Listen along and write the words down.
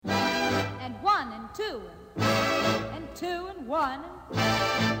2 and 2 and 1.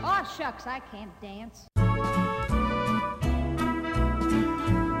 Aw, shucks, I can't dance.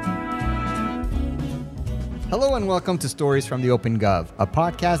 Hello and welcome to Stories from the OpenGov, a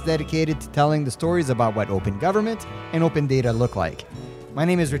podcast dedicated to telling the stories about what open government and open data look like. My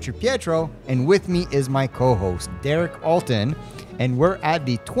name is Richard Pietro, and with me is my co-host, Derek Alton, and we're at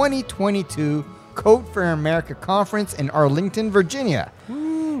the 2022 Code for America Conference in Arlington, Virginia.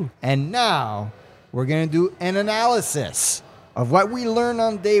 Woo. And now we're going to do an analysis of what we learned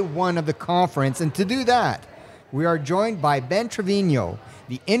on day one of the conference, and to do that, we are joined by Ben Trevino,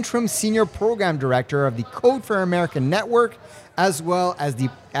 the interim senior program director of the Code for America Network, as well as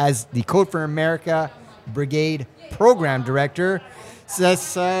the Code for America Brigade program director. So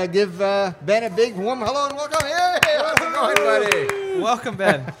let's give Ben a big warm hello and welcome. Hey, how's it going, buddy? Welcome,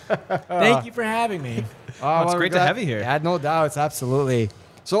 Ben. Thank you for having me. It's great to have you here. Yeah, no doubts, absolutely.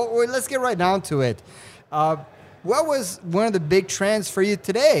 So let's get right down to it. What was one of the big trends for you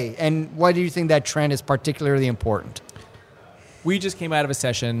today, and why do you think that trend is particularly important? We just came out of a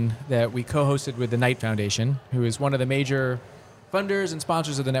session that we co-hosted with the Knight Foundation, who is one of the major funders and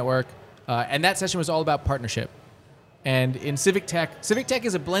sponsors of the network. And that session was all about partnership. And in civic tech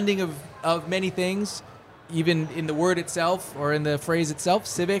is a blending of many things, even in the word itself or in the phrase itself.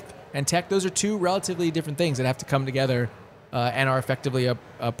 Civic and tech, those are two relatively different things that have to come together and are effectively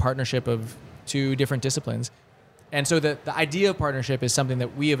a partnership of two different disciplines. And so the idea of partnership is something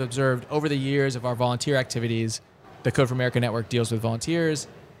that we have observed over the years of our volunteer activities. The Code for America Network deals with volunteers.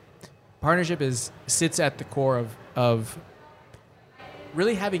 Partnership sits at the core of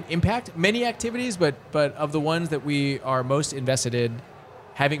really having impact. Many activities, but of the ones that we are most invested in,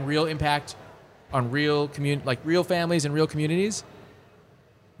 having real impact on real real families and real communities.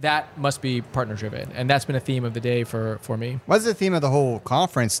 That must be partner-driven, and that's been a theme of the day for me. What's the theme of the whole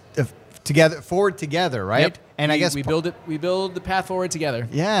conference? Forward together, right? Yep. And I guess we build the path forward together.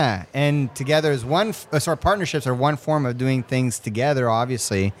 Yeah, and together is one. So our partnerships are one form of doing things together,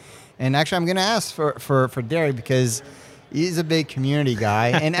 obviously. And actually, I'm going to ask for Derek because he's a big community guy,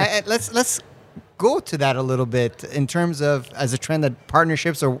 and let's go to that a little bit in terms of as a trend that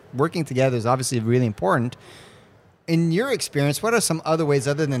partnerships are working together is obviously really important. In your experience, what are some other ways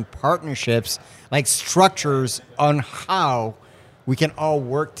other than partnerships, like structures on how we can all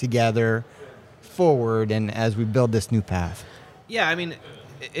work together forward and as we build this new path? Yeah, I mean,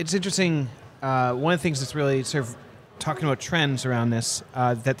 it's interesting. One of the things that's really sort of talking about trends around this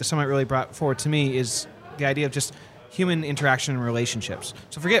that the summit really brought forward to me is the idea of just human interaction and relationships.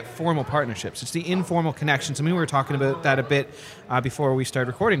 So forget formal partnerships. It's the informal connections. I mean, we were talking about that a bit before we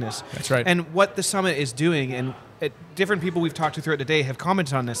started recording this. That's right. And what the summit is doing, and different people we've talked to throughout the day have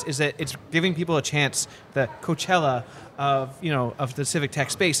commented on this, is that it's giving people a chance, the Coachella of the civic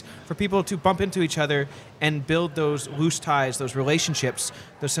tech space, for people to bump into each other and build those loose ties, those relationships,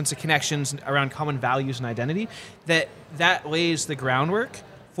 those sense of connections around common values and identity, that lays the groundwork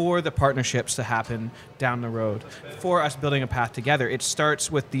for the partnerships to happen down the road, for us building a path together. It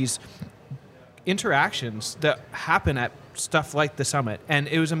starts with these interactions that happen at stuff like the summit. And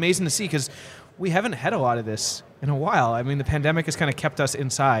it was amazing to see because we haven't had a lot of this in a while. I mean, the pandemic has kind of kept us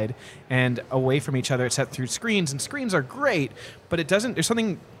inside and away from each other, except through screens. And screens are great, but there's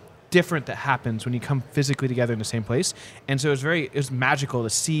something different that happens when you come physically together in the same place. And so it was magical to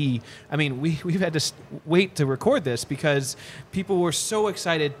see. I mean, we've had to wait to record this because people were so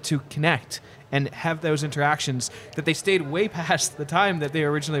excited to connect and have those interactions that they stayed way past the time that they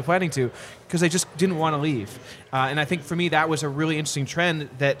were originally planning to because they just didn't want to leave. And I think for me, that was a really interesting trend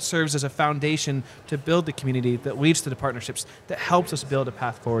that serves as a foundation to build the community that leads to the partnerships that helps us build a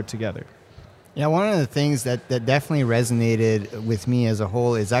path forward together. Yeah, one of the things that definitely resonated with me as a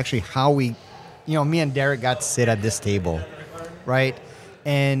whole is actually how me and Derek got to sit at this table, right?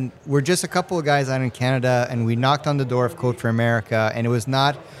 And we're just a couple of guys out in Canada, and we knocked on the door of Code for America, and it was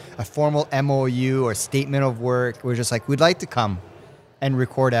not a formal MOU or statement of work. We're just like, we'd like to come and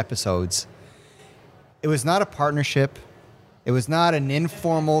record episodes. It was not a partnership. It was not an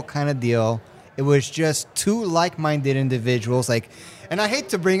informal kind of deal. It was just two like-minded individuals, and I hate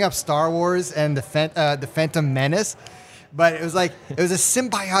to bring up Star Wars and the Phantom Menace, but it was a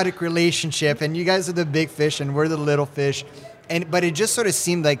symbiotic relationship, and you guys are the big fish and we're the little fish, but it just sort of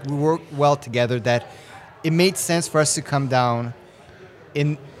seemed like we worked well together, that it made sense for us to come down.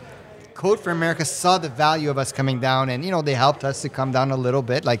 In Code for America saw the value of us coming down, and they helped us to come down a little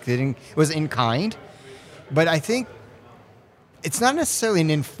bit, it was in kind, but I think it's not necessarily an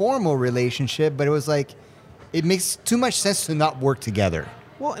informal relationship, but it was it makes too much sense to not work together.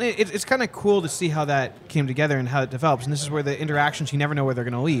 Well, and it's kind of cool to see how that came together and how it develops. And this is where the interactions, you never know where they're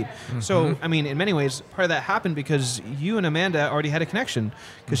going to lead. So, I mean, in many ways, part of that happened because you and Amanda already had a connection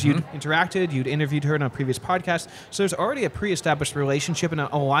because you'd interacted, you'd interviewed her in a previous podcast. So there's already a pre-established relationship and an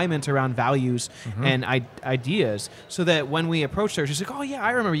alignment around values and ideas, so that when we approached her, she's like, oh, yeah,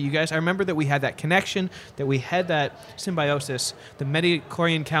 I remember you guys. I remember that we had that connection, that we had that symbiosis. The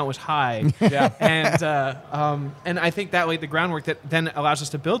metachlorian count was high. And I think that laid the groundwork that then allows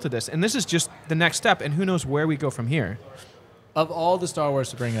us to build to this. And this is just the next step, and who knows where we go from here. Of all the Star Wars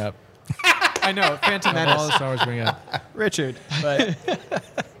to bring up, I know, Phantom of all the Menace. Star Wars to bring up, Richard. but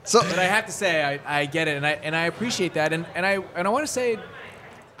I have to say I get it, and I appreciate that, and I want to say,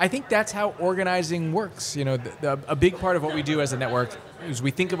 I think that's how organizing works. You know, a big part of what we do as a network is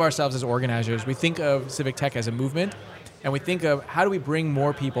we think of ourselves as organizers. We think of Civic Tech as a movement, and we think of how do we bring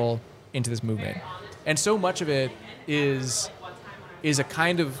more people into this movement. And so much of it is a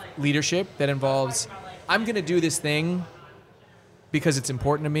kind of leadership that involves, I'm going to do this thing because it's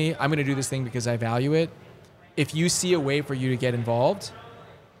important to me. I'm going to do this thing because I value it. If you see a way for you to get involved,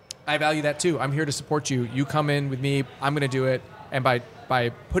 I value that too. I'm here to support you. You come in with me, I'm going to do it. And by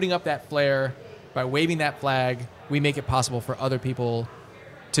putting up that flare, by waving that flag, we make it possible for other people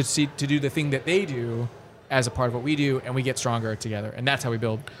to do the thing that they do as a part of what we do, and we get stronger together. And that's how we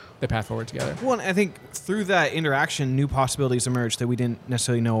build the path forward together. Well, and I think through that interaction, new possibilities emerged that we didn't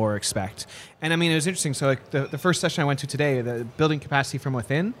necessarily know or expect. And I mean, it was interesting. So like the first session I went to today, the Building Capacity from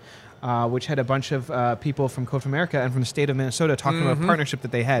Within, which had a bunch of people from Code for America and from the state of Minnesota talking about a partnership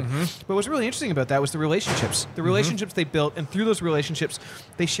that they had. But what was really interesting about that was the relationships. The relationships they built, and through those relationships,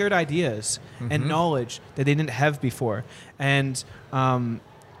 they shared ideas and knowledge that they didn't have before. And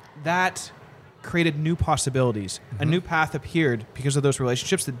that created new possibilities. A new path appeared because of those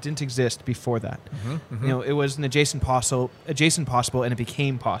relationships that didn't exist before that. You know, it was an adjacent possible, and it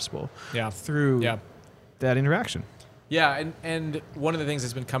became possible through that interaction. Yeah, and one of the things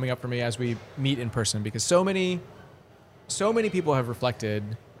that's been coming up for me as we meet in person, because so many people have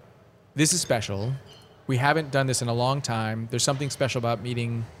reflected, this is special. We haven't done this in a long time. There's something special about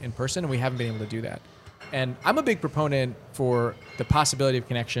meeting in person, and we haven't been able to do that. And I'm a big proponent for the possibility of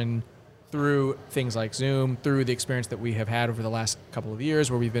connection through things like Zoom, through the experience that we have had over the last couple of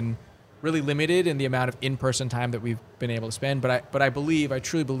years, where we've been really limited in the amount of in-person time that we've been able to spend. But I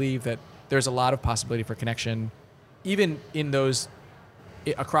truly believe that there's a lot of possibility for connection, even in those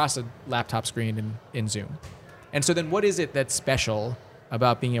across a laptop screen in Zoom. And so then what is it that's special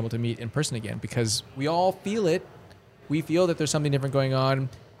about being able to meet in person again? Because we all feel it. We feel that there's something different going on.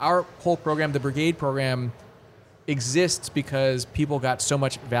 Our whole program, the Brigade program, exists because people got so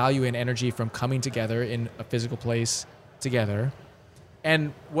much value and energy from coming together in a physical place together.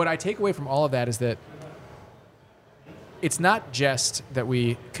 And what I take away from all of that is that it's not just that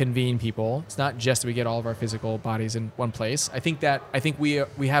we convene people. It's not just that we get all of our physical bodies in one place. I think we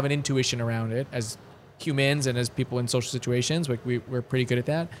have an intuition around it as humans and as people in social situations. Like we're pretty good at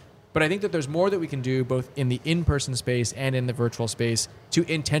that. But I think that there's more that we can do both in the in-person space and in the virtual space to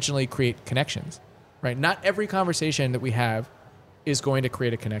intentionally create connections. Right? Not every conversation that we have is going to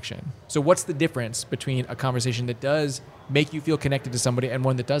create a connection. So what's the difference between a conversation that does make you feel connected to somebody and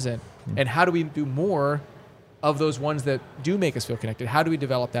one that doesn't? And how do we do more of those ones that do make us feel connected? How do we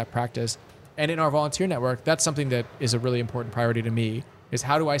develop that practice? And in our volunteer network, that's something that is a really important priority to me, is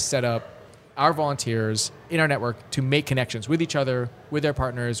how do I set up our volunteers in our network to make connections with each other, with their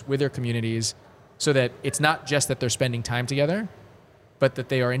partners, with their communities, so that it's not just that they're spending time together, but that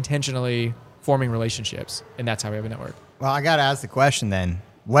they are intentionally forming relationships, and that's how we have a network. Well, I got to ask the question then.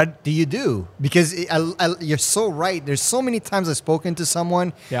 What do you do? Because you're so right. There's so many times I've spoken to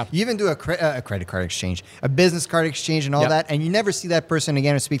someone. Yeah. You even do a credit card exchange, a business card exchange and all that, and you never see that person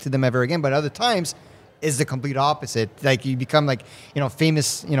again or speak to them ever again. But other times, is the complete opposite. Like you become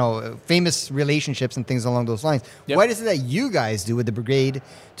famous relationships and things along those lines. Yep. What is it that you guys do with the Brigade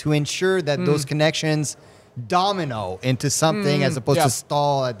to ensure that those connections domino into something as opposed to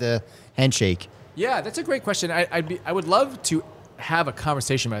stall at the handshake? Yeah, that's a great question. I would love to have a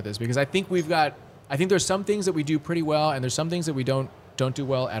conversation about this, because I think there's some things that we do pretty well, and there's some things that we don't do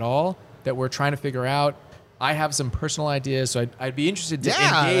well at all that we're trying to figure out. I have some personal ideas, so I'd be interested to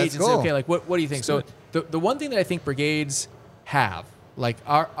engage and say, okay, like what do you think? So the one thing that I think brigades have, like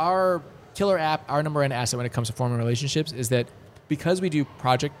our killer app, our number one asset when it comes to forming relationships, is that because we do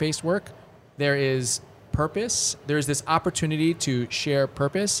project-based work, there is purpose. There's this opportunity to share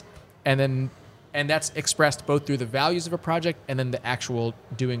purpose, and that's expressed both through the values of a project and then the actual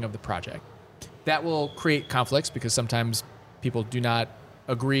doing of the project. That will create conflicts because sometimes people do not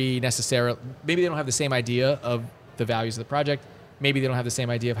agree necessarily. Maybe they don't have the same idea of the values of the project. maybe they don't have the same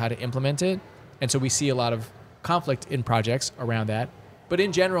idea of how to implement it. And so we see a lot of conflict in projects around that. But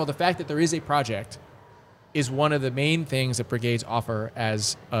in general, the fact that there is a project is one of the main things that brigades offer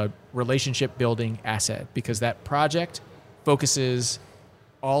as a relationship building asset, because that project focuses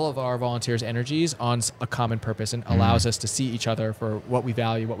all of our volunteers' energies on a common purpose and allows us to see each other for what we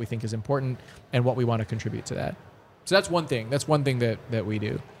value, what we think is important, and what we want to contribute to that. So that's one thing. That's one thing that we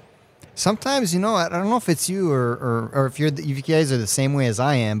do. Sometimes, I don't know if it's you or if if you guys are the same way as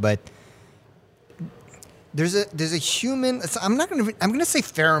I am, but there's a human. I'm gonna say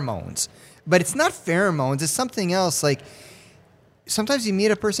pheromones, but it's not pheromones. It's something else. Like sometimes you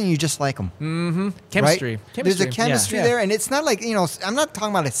meet a person, you just like them. Mm-hmm. Chemistry. Right? Chemistry. There's a chemistry Yeah. there, and it's not like I'm not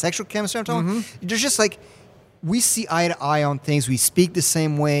talking about a sexual chemistry. I'm talking. There's just like we see eye to eye on things. We speak the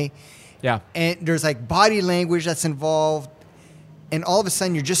same way. Yeah. And there's like body language that's involved. And all of a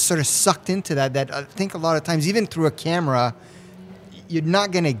sudden, you're just sort of sucked into that I think a lot of times, even through a camera, you're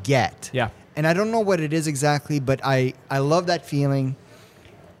not going to get. Yeah. And I don't know what it is exactly, but I love that feeling.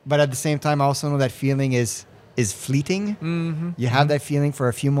 But at the same time, I also know that feeling is fleeting. Mm-hmm. You have that feeling for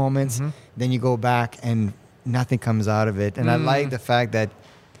a few moments, then you go back and nothing comes out of it. And I like the fact that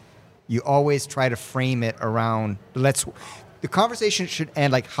you always try to frame it around, the conversation should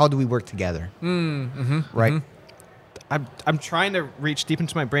end like, how do we work together? Right? I'm trying to reach deep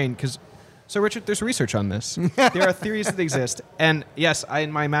into my brain because, so Richard, there's research on this. There are theories that exist, and yes, in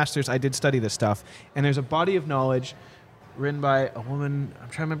my master's I did study this stuff. And there's a body of knowledge written by a woman. I'm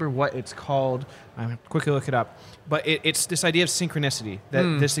trying to remember what it's called. I'm gonna quickly look it up. But it's this idea of synchronicity, that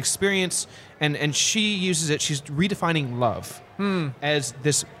this experience, and she uses it. She's redefining love as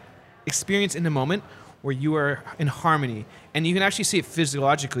this experience in the moment where you are in harmony, and you can actually see it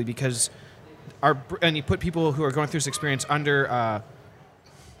physiologically because. And you put people who are going through this experience under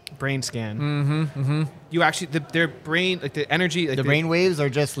brain scan. You actually their brain, like the energy, like The brain waves are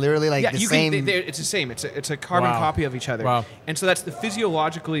just literally like the same. It's the same. It's a carbon Wow. copy of each other. Wow. And so that's the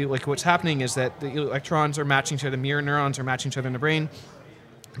physiologically, like what's happening is that the electrons are matching each other, the mirror neurons are matching each other in the brain.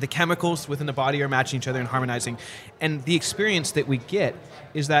 The chemicals within the body are matching each other and harmonizing. And the experience that we get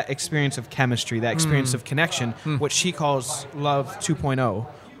is that experience of chemistry, that experience of connection, what she calls Love 2.0.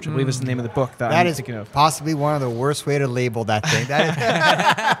 Which I believe is the name of the book that I'm That is thinking of. possibly one of the worst way to label that thing.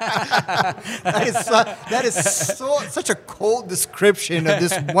 That is such a cold description of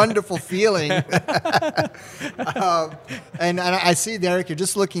this wonderful feeling. And I see, Derek, you're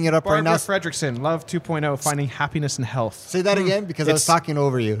just looking it up right Barbara now. Fredrickson, Love 2.0, Finding Happiness and Health. Say that again because I was It's- talking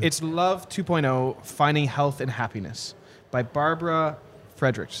over you. It's Love 2.0, Finding Health and Happiness by Barbara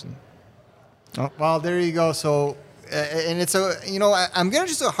Fredrickson. Oh, well, there you go. So, and it's I'm going to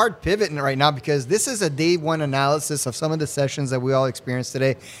just a hard pivot in it right now because this is a day one analysis of some of the sessions that we all experienced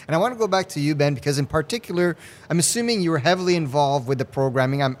today. And I want to go back to you, Ben, because in particular, I'm assuming you were heavily involved with the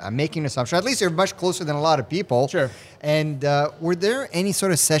programming. I'm making an assumption. At least you're much closer than a lot of people. Sure. And were there any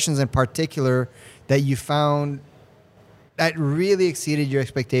sort of sessions in particular that you found that really exceeded your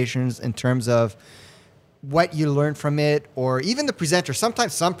expectations in terms of what you learned from it, or even the presenter?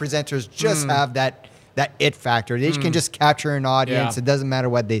 Sometimes some presenters just have that it factor. They can just capture an audience. Yeah. It doesn't matter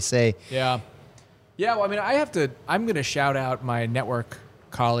what they say. Yeah. Yeah, well, I mean, I'm going to shout out my network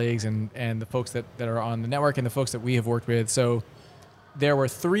colleagues and the folks that are on the network and the folks that we have worked with. So there were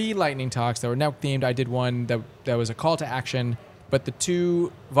 3 lightning talks that were network themed. I did one that was a call to action, but the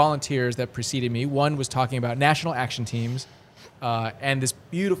 2 volunteers that preceded me, one was talking about national action teams and this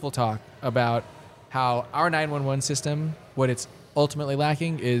beautiful talk about how our 911 system, what it's ultimately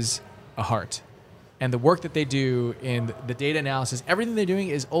lacking is a heart. And the work that they do in the data analysis, everything they're doing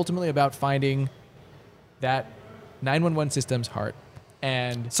is ultimately about finding that 911 system's heart.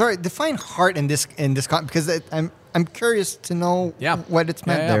 And Sorry, define heart in this because I'm curious to know what it's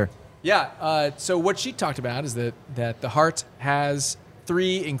meant there. Yeah. So what she talked about is that the heart has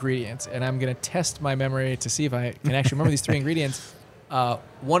 3 ingredients, and I'm going to test my memory to see if I can actually remember these 3 ingredients.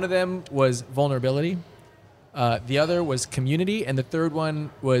 One of them was vulnerability. The other was community, and the third one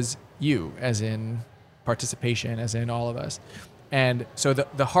was you, as in participation, as in all of us. And so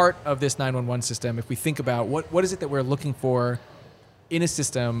the heart of this 911 system, if we think about what is it that we're looking for in a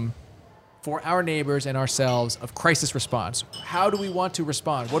system for our neighbors and ourselves of crisis response, how do we want to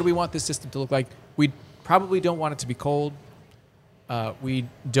respond? What do we want this system to look like? We probably don't want it to be cold. We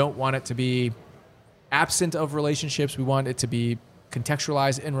don't want it to be absent of relationships. We want it to be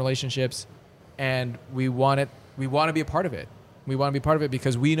contextualized in relationships, and we want to be a part of it. We want to be part of it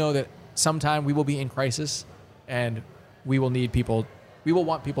because we know that sometime we will be in crisis, and we will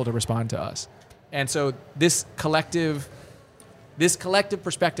want people to respond to us. And so this collective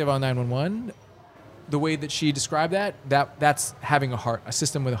perspective on 911 the way that she described that's having a heart, a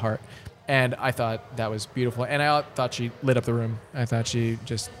system with a heart. And I thought that was beautiful. And I thought she lit up the room. I thought she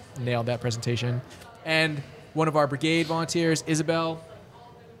just nailed that presentation. And one of our brigade volunteers, Isabel,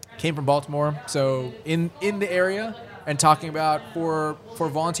 came from Baltimore, so in the area, and talking about for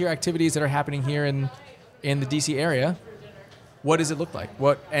volunteer activities that are happening here in the DC area, what does it look like?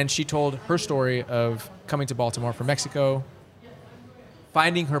 And she told her story of coming to Baltimore from Mexico,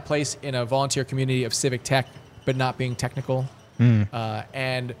 finding her place in a volunteer community of civic tech, but not being technical,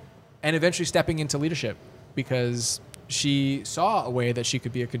 and eventually stepping into leadership because she saw a way that she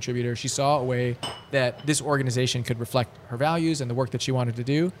could be a contributor. She saw a way that this organization could reflect her values and the work that she wanted to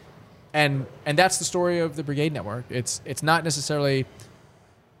do. And that's the story of the Brigade Network. It's not necessarily,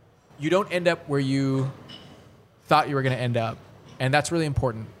 you don't end up where you thought you were going to end up. And that's really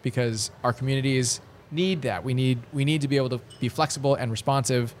important because our communities need that. We need to be able to be flexible and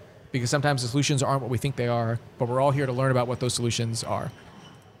responsive because sometimes the solutions aren't what we think they are, but we're all here to learn about what those solutions are.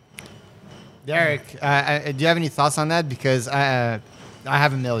 Derek, do you have any thoughts on that? Because I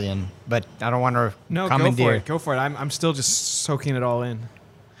have a million, but I don't want to commandeer. Go for it. I'm still just soaking it all in.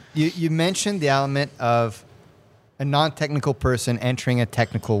 You mentioned the element of a non-technical person entering a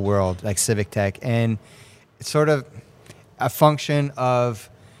technical world like civic tech, and it's sort of a function of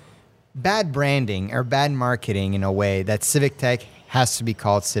bad branding or bad marketing in a way that civic tech has to be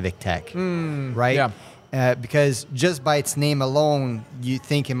called civic tech, right? Yeah. Because just by its name alone, you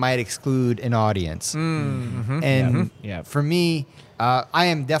think it might exclude an audience. And for me, I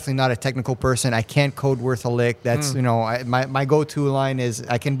am definitely not a technical person. I can't code worth a lick. That's my go-to line is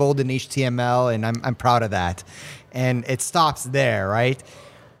I can bold in HTML, and I'm proud of that. And it stops there, right?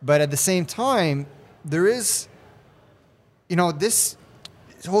 But at the same time, there is, this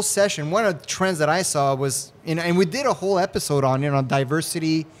whole session. One of the trends that I saw was, and we did a whole episode on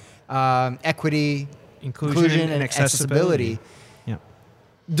diversity, equity, inclusion and accessibility. Yeah.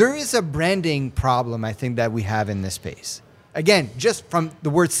 There is a branding problem, I think, that we have in this space. Again, just from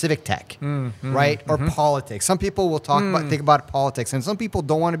the word civic tech, right? Or politics. Some people will think about politics, and some people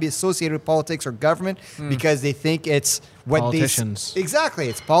don't want to be associated with politics or government because they think it's what politicians. Exactly.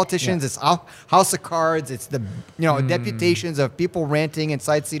 It's politicians. It's House of Cards. It's the deputations of people ranting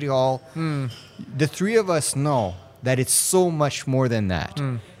inside City Hall. The three of us know that it's so much more than that.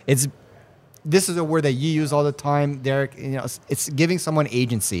 This is a word that you use all the time, Derek. It's giving someone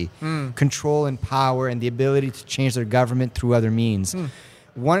agency, control, and power, and the ability to change their government through other means.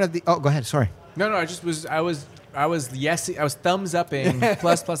 One of the go ahead. Sorry. No. I was thumbs upping,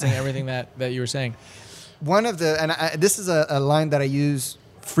 plusing everything that you were saying. One of the this is a line that I use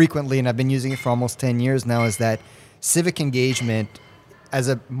frequently, and I've been using it for almost 10 years now. Is that civic engagement as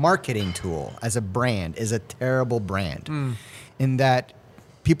a marketing tool, as a brand, is a terrible brand, in that.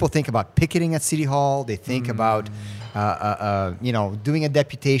 People think about picketing at City Hall. They think about, doing a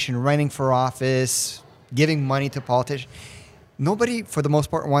deputation, running for office, giving money to politicians. Nobody, for the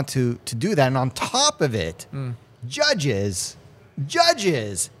most part, want to do that. And on top of it, judges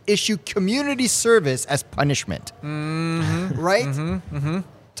issue community service as punishment. Right?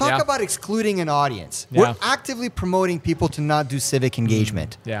 Talk about excluding an audience. Yeah. We're actively promoting people to not do civic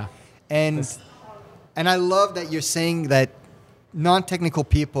engagement. Yeah. And I love that you're saying that non-technical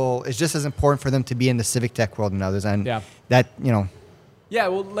people, is just as important for them to be in the civic tech world and others. And that. Yeah,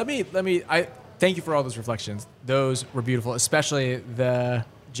 well, I thank you for all those reflections. Those were beautiful, especially the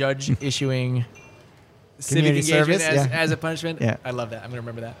judge issuing civic engagement as a punishment. Yeah. I love that. I'm going to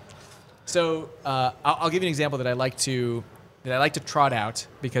remember that. So I'll give you an example that I like to trot out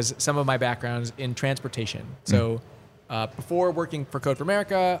because some of my background's in transportation. So before working for Code for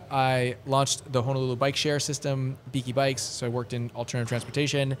America, I launched the Honolulu bike share system, Beaky Bikes. So I worked in alternative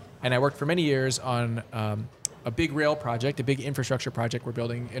transportation, and I worked for many years on a big rail project, a big infrastructure project we're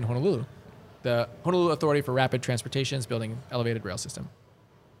building in Honolulu. The Honolulu Authority for Rapid Transportation is building an elevated rail system.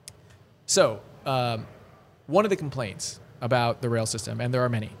 So one of the complaints about the rail system, and there are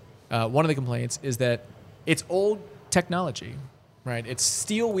many, one of the complaints is that it's old technology. Right, it's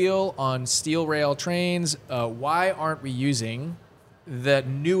steel wheel on steel rail trains. Why aren't we using the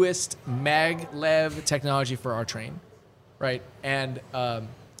newest maglev technology for our train? Right, and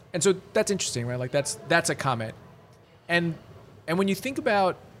so that's interesting, right? Like that's a comment. And when you think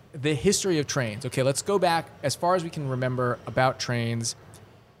about the history of trains, okay, let's go back as far as we can remember about trains.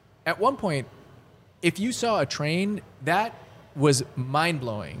 At one point, if you saw a train, that was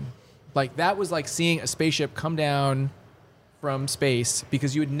mind-blowing. Like that was like seeing a spaceship come down from space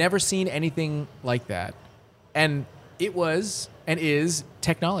because you had never seen anything like that. And it was and is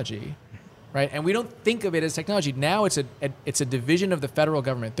technology. right? And we don't think of it as technology. Now it's a division of the federal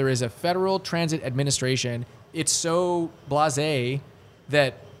government. There is a Federal Transit Administration. It's so blasé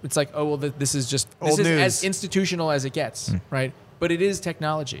that it's like, oh, well, this is Old news. as institutional as it gets, right? But it is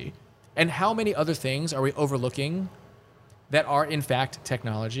technology. And how many other things are we overlooking that are in fact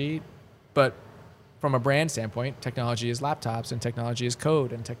technology, but from a brand standpoint, technology is laptops and technology is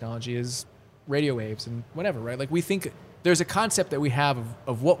code and technology is radio waves and whatever, right? Like we think there's a concept that we have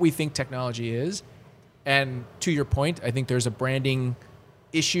of what we think technology is. And to your point, I think there's a branding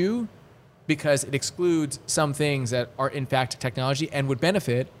issue because it excludes some things that are in fact technology and would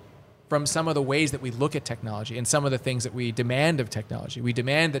benefit from some of the ways that we look at technology and some of the things that we demand of technology. We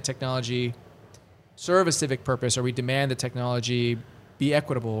demand that technology serve a civic purpose, or we demand that technology be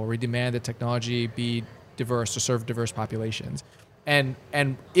equitable, or we demand that technology be diverse or serve diverse populations. And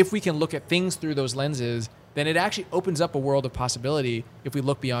if we can look at things through those lenses, then it actually opens up a world of possibility if we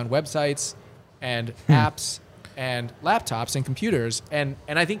look beyond websites and apps and laptops and computers. And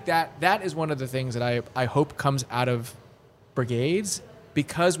I think that is one of the things that I hope comes out of brigades.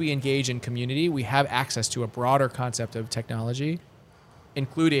 Because we engage in community, we have access to a broader concept of technology,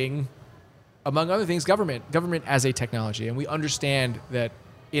 including, among other things, government as a technology. And we understand that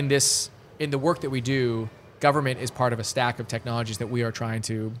in the work that we do, government is part of a stack of technologies that we are trying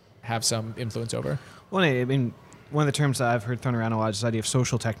to have some influence over. Well, I mean, one of the terms that I've heard thrown around a lot is this idea of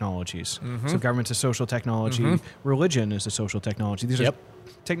social technologies. So government's a social technology. Religion is a social technology. These are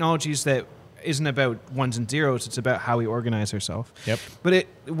technologies that isn't about ones and zeros. It's about how we organize ourselves. But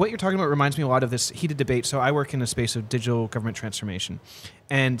what you're talking about reminds me a lot of this heated debate. So I work in the space of digital government transformation.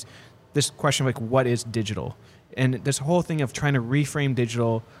 And this question of like, what is digital? And this whole thing of trying to reframe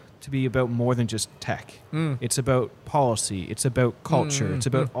digital to be about more than just tech. It's about policy. It's about culture. It's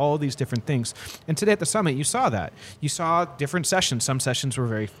about all these different things. And today at the summit, you saw that. You saw different sessions. Some sessions were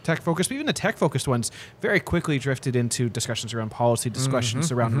very tech-focused, but even the tech-focused ones very quickly drifted into discussions around policy,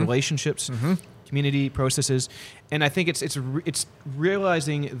 discussions around relationships, community processes. And I think it's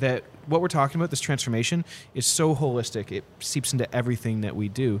realizing that what we're talking about, this transformation, is so holistic. It seeps into everything that we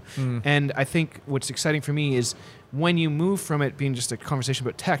do. And I think what's exciting for me is when you move from it being just a conversation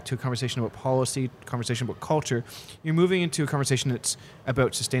about tech to a conversation about policy, conversation about culture, you're moving into a conversation that's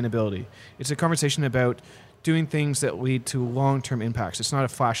about sustainability. It's a conversation about doing things that lead to long-term impacts. It's not a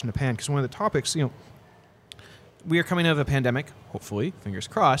flash in the pan, because one of the topics, we are coming out of a pandemic, hopefully, fingers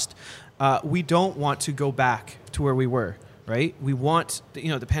crossed. We don't want to go back to where we were, right? We want,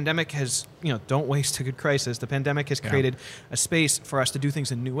 the pandemic has, don't waste a good crisis. The pandemic has created a space for us to do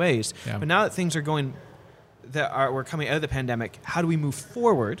things in new ways. But now that things are going, we're coming out of the pandemic, how do we move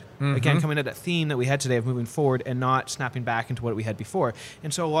forward? Again, coming to that theme that we had today of moving forward and not snapping back into what we had before.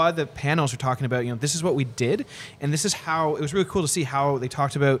 And so a lot of the panels are talking about, this is what we did, and this is how, it was really cool to see how they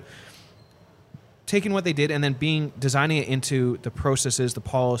talked about taking what they did and then designing it into the processes, the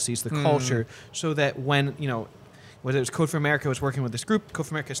policies, the culture, so that when, whether it was Code for America was working with this group, Code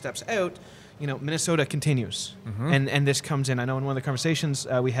for America steps out, Minnesota continues. And this comes in. I know in one of the conversations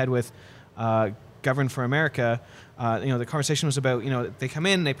we had with Govern for America, the conversation was about, they come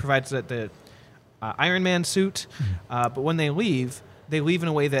in, they provide the Iron Man suit, but when they leave in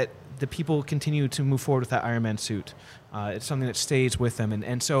a way that the people continue to move forward with that Iron Man suit. It's something that stays with them.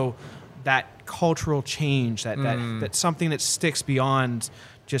 And so that cultural change, that's something that sticks beyond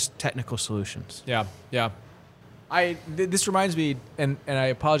just technical solutions. Yeah. This reminds me, and I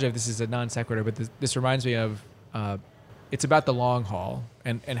apologize if this is a non sequitur, but this reminds me of, it's about the long haul,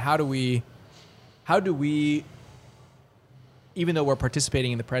 and how do we, even though we're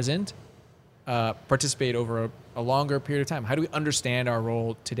participating in the present, participate over a longer period of time? How do we understand our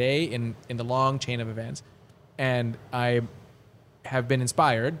role today in the long chain of events? And I have been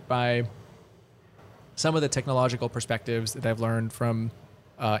inspired by some of the technological perspectives that I've learned from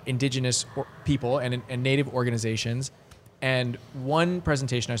indigenous people and native organizations. And one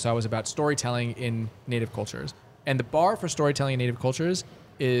presentation I saw was about storytelling in native cultures. And the bar for storytelling in native cultures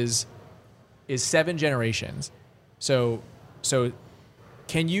is 7 generations. So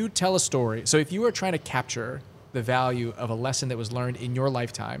can you tell a story? So if you were trying to capture the value of a lesson that was learned in your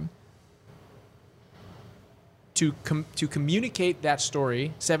lifetime, to communicate that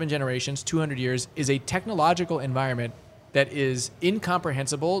story, 7 generations, 200 years, is a technological environment that is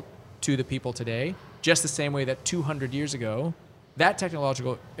incomprehensible to the people today, just the same way that 200 years ago, that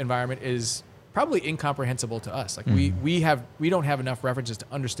technological environment is probably incomprehensible to us. Like we don't have enough references to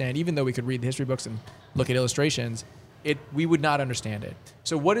understand, even though we could read the history books and look at illustrations, we would not understand it.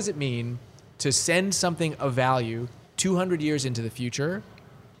 So what does it mean to send something of value 200 years into the future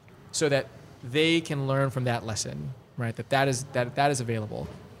so that they can learn from that lesson, right? That is available.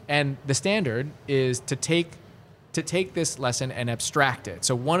 And the standard is to take this lesson and abstract it.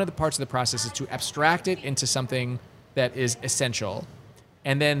 So one of the parts of the process is to abstract it into something that is essential.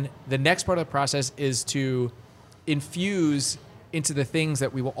 And then the next part of the process is to infuse into the things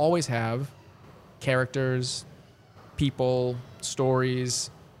that we will always have, characters, people, stories,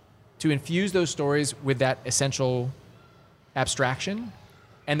 to infuse those stories with that essential abstraction.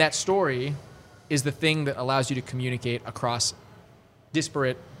 And that story is the thing that allows you to communicate across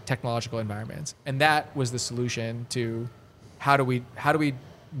disparate technological environments. And that was the solution to how do we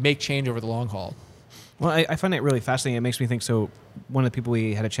make change over the long haul. Well, I find it really fascinating. It makes me think. So one of the people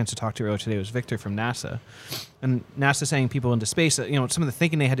we had a chance to talk to earlier today was Victor from NASA. And NASA sending people into space, some of the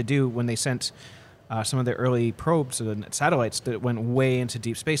thinking they had to do when they sent some of their early probes, the satellites that went way into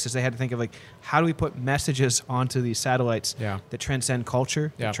deep space, is they had to think of how do we put messages onto these satellites that transcend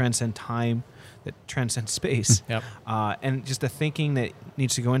culture, that transcend time, that transcends space. Yep. And just the thinking that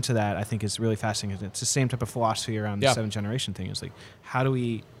needs to go into that, I think, is really fascinating. It's the same type of philosophy around the seventh generation thing. It's how do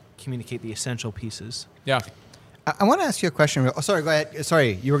we communicate the essential pieces? Yeah. I want to ask you a question. Oh, sorry, go ahead.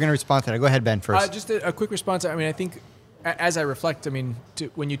 Sorry, you were going to respond to that. Go ahead, Ben, first. Just a quick response. I mean, I think as I reflect,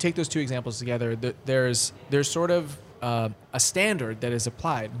 when you take those two examples together, there's sort of a standard that is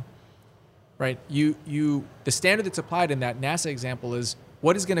applied, right? The standard that's applied in that NASA example is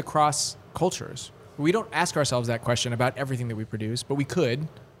what is going to cross cultures. We don't ask ourselves that question about everything that we produce, but we could,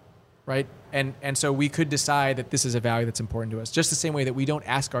 right? And so we could decide that this is a value that's important to us, just the same way that we don't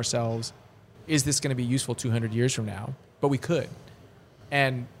ask ourselves, is this going to be useful 200 years from now? But we could.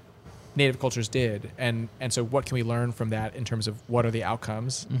 And native cultures did. And so what can we learn from that in terms of what are the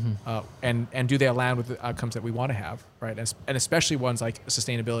outcomes? And do they align with the outcomes that we want to have, right? And especially ones like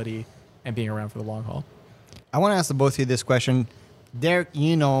sustainability and being around for the long haul. I want to ask the both of you this question. Derek,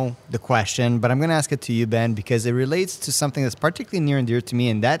 you know the question, but I'm going to ask it to you, Ben, because it relates to something that's particularly near and dear to me,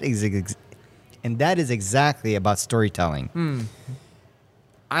 and that is exactly about storytelling.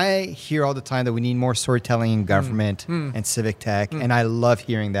 I hear all the time that we need more storytelling in government and civic tech, and I love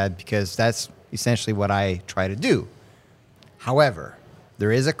hearing that because that's essentially what I try to do. However,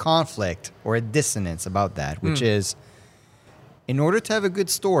 there is a conflict or a dissonance about that, which is in order to have a good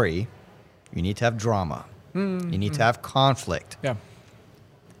story, you need to have drama. You need to have conflict. Yeah.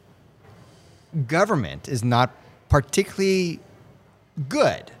 Government is not particularly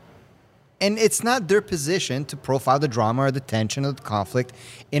good. And it's not their position to profile the drama or the tension or the conflict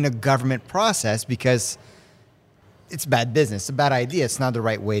in a government process because it's bad business. It's a bad idea. It's not the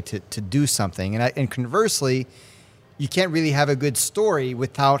right way to do something. And conversely, you can't really have a good story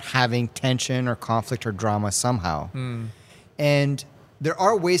without having tension or conflict or drama somehow. And there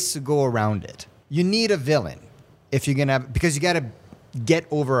are ways to go around it. You need a villain if you're gonna because you got to get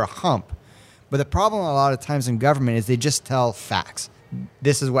over a hump. But the problem a lot of times in government is they just tell facts.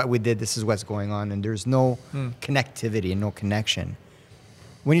 This is what we did. This is what's going on, and there's no connectivity and no connection.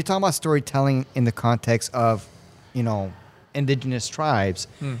 When you talk about storytelling in the context of, indigenous tribes,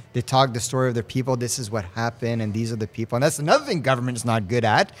 they talk the story of their people. This is what happened, and these are the people. And that's another thing government is not good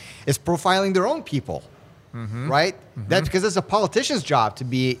at is profiling their own people, right? That's because it's a politician's job to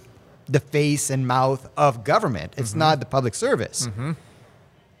be the face and mouth of government. It's not the public service.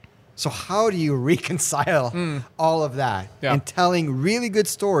 So how do you reconcile all of that and telling really good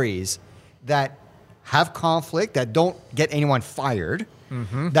stories that have conflict, that don't get anyone fired,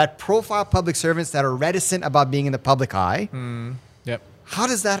 that profile public servants that are reticent about being in the public eye? Yep. How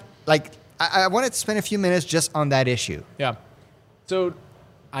does that, I wanted to spend a few minutes just on that issue. Yeah. So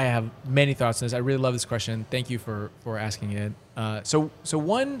I have many thoughts on this. I really love this question. Thank you for asking it. So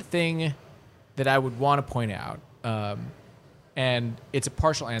one thing that I would want to point out, and it's a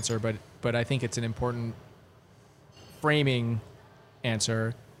partial answer, but I think it's an important framing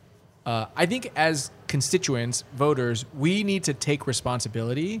answer. I think as constituents, voters, we need to take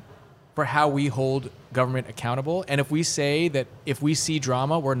responsibility for how we hold government accountable. And if we say that if we see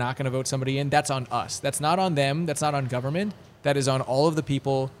drama, we're not going to vote somebody in, that's on us. That's not on them. That's not on government. That is on all of the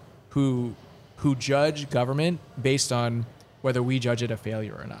people who judge government based on whether we judge it a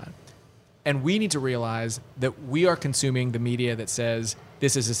failure or not. And we need to realize that we are consuming the media that says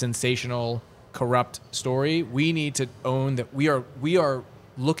this is a sensational, corrupt story. We need to own that we are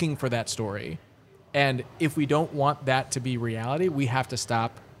looking for that story. And if we don't want that to be reality, we have to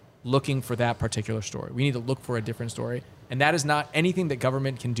stop looking for that particular story. We need to look for a different story. And that is not anything that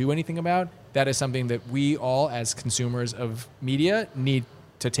government can do anything about. That is something that we all, as consumers of media, need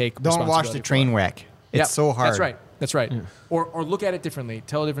to take responsibility Don't watch the train wreck. It's so hard. That's right. Yeah. Or look at it differently.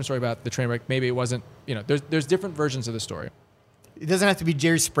 Tell a different story about the train wreck. Maybe it wasn't, there's different versions of the story. It doesn't have to be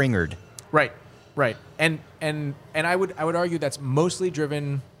Jerry Springered. Right. Right. And I would argue that's mostly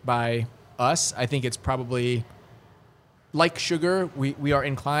driven by us. I think it's probably like sugar, we are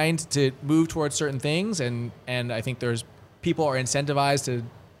inclined to move towards certain things, and I think people are incentivized to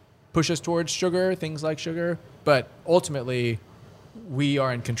push us towards sugar, things like sugar, but ultimately we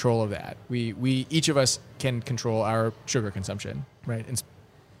are in control of that. We each of us can control our sugar consumption, right? And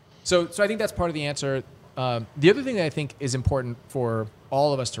so I think that's part of the answer. The other thing that I think is important for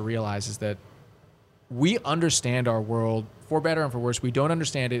all of us to realize is that we understand our world, for better and for worse. We don't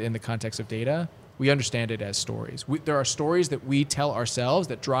understand it in the context of data. We understand it as stories. There are stories that we tell ourselves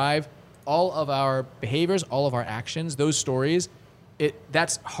that drive all of our behaviors, all of our actions. Those stories,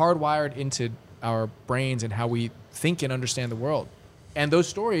 that's hardwired into our brains and how we think and understand the world. And those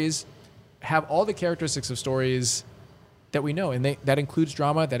stories have all the characteristics of stories that we know. And that includes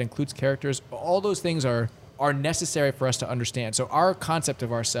drama, that includes characters. All those things are necessary for us to understand. So our concept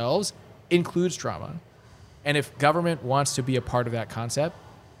of ourselves includes drama. And if government wants to be a part of that concept,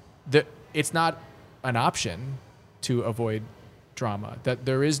 it's not an option to avoid drama. That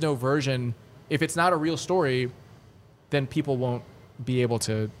there is no version. If it's not a real story, then people won't be able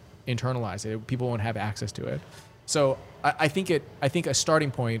to internalize it. People won't have access to it. So I think a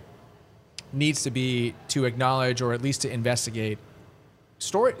starting point needs to be to acknowledge, or at least to investigate,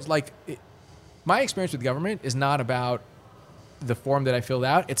 stories. My experience with government is not about the form that I filled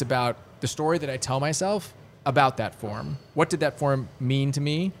out. It's about the story that I tell myself about that form. What did that form mean to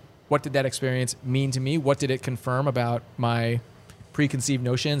me? What did that experience mean to me? What did it confirm about my preconceived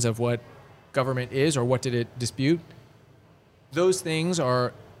notions of what government is, or what did it dispute? Those things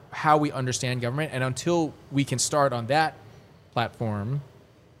are how we understand government. And until we can start on that platform,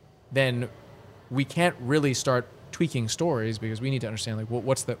 then we can't really start tweaking stories, because we need to understand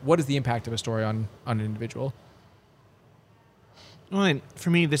what is the impact of a story on an individual. Well, and for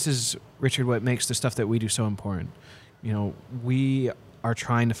me, this is, Richard, what makes the stuff that we do so important. We are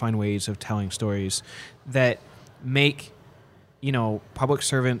trying to find ways of telling stories that make, public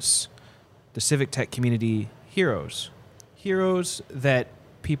servants, the civic tech community, heroes that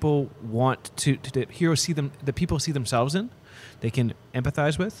people want to heroes see them, that people see themselves in, they can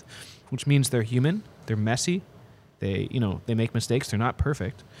empathize with, which means they're human, they're messy, they make mistakes, they're not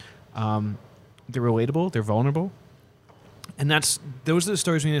perfect, they're relatable, they're vulnerable. And those are the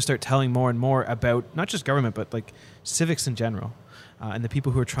stories we need to start telling more and more about, not just government, but like civics in general, and the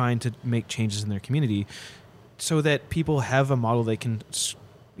people who are trying to make changes in their community, so that people have a model they can,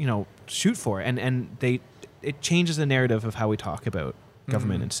 shoot for, and it changes the narrative of how we talk about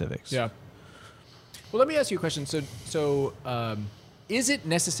government and civics. Yeah. Well, let me ask you a question. So, is it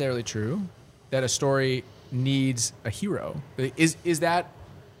necessarily true that a story needs a hero? Is that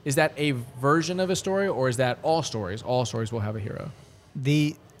a version of a story, or is that all stories? All stories will have a hero.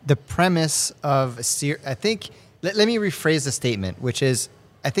 The premise of a series, I think. Let me rephrase the statement, which is,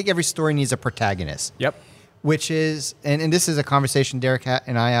 I think every story needs a protagonist. Yep. Which is, and this is a conversation Derek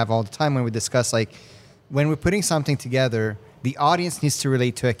and I have all the time when we discuss, when we're putting something together, the audience needs to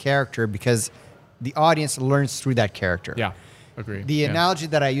relate to a character, because the audience learns through that character. Yeah, agree. The analogy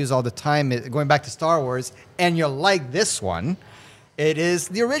that I use all the time is, going back to Star Wars, and you'll like this one, it is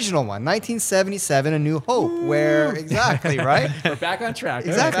the original one, 1977, A New Hope, where, exactly, right? We're back on track.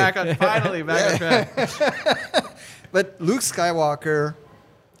 Exactly. Finally back on track. But Luke Skywalker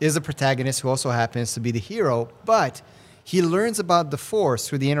is a protagonist who also happens to be the hero, but he learns about the Force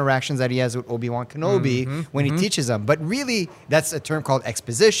through the interactions that he has with Obi-Wan Kenobi when he teaches him. But really, that's a term called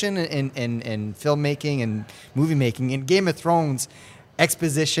exposition in filmmaking and movie making. In Game of Thrones,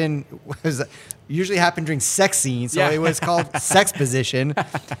 exposition usually happened during sex scenes, so it was called sexposition.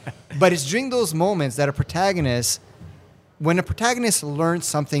 But it's during those moments that when a protagonist learns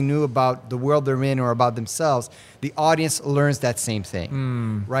something new about the world they're in or about themselves, the audience learns that same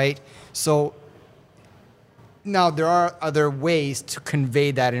thing, right? So now there are other ways to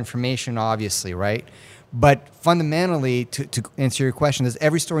convey that information, obviously, right? But fundamentally, to answer your question, does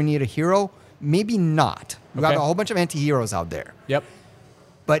every story need a hero? Maybe not. We got a whole bunch of anti-heroes out there. Yep.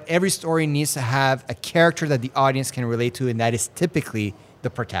 But every story needs to have a character that the audience can relate to, and that is typically the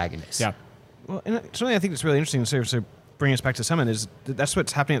protagonist. Yeah. Well, and something I think that's really interesting, to bring us back to Summit, is that's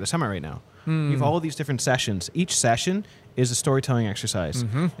what's happening at the Summit right now. You have all of these different sessions. Each session is a storytelling exercise.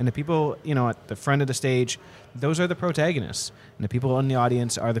 And the people, at the front of the stage, those are the protagonists. And the people in the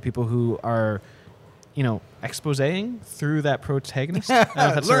audience are the people who are, exposing through that protagonist.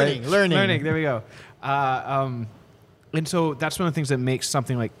 Learning. There we go. And so that's one of the things that makes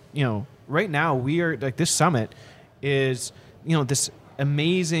something like, right now we are, like, this Summit is, this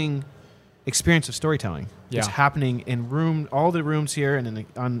amazing experience of storytelling. Yeah. It's happening in all the rooms here and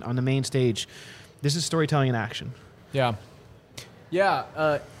on the main stage. This is storytelling in action. Yeah.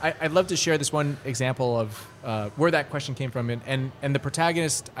 Yeah, I'd love to share this one example of where that question came from, and the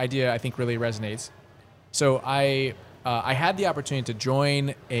protagonist idea I think really resonates. So I had the opportunity to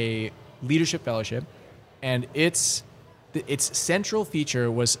join a leadership fellowship, and its central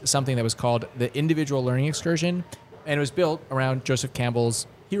feature was something that was called the Individual Learning Excursion, and it was built around Joseph Campbell's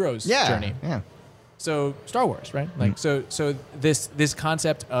hero's journey. Yeah. So Star Wars, right? Like so this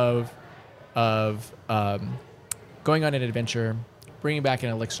concept of going on an adventure, bringing back an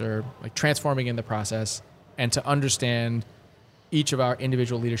elixir, like transforming in the process, and to understand each of our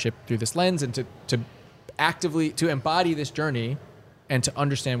individual leadership through this lens, and to actively to embody this journey, and to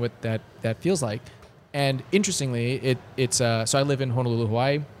understand what that feels like. And interestingly, it's so I live in Honolulu,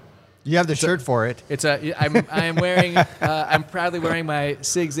 Hawaii. You have the shirt for it. I'm wearing I'm proudly wearing my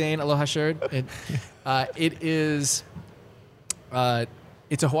Sig Zane Aloha shirt. It's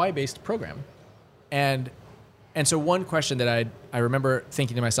a Hawaii-based program, and so one question that I remember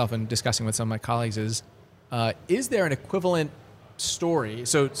thinking to myself and discussing with some of my colleagues is there an equivalent story?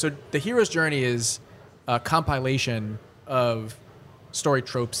 So the hero's journey is a compilation of story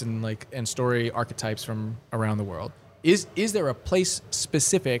tropes and story archetypes from around the world. Is there a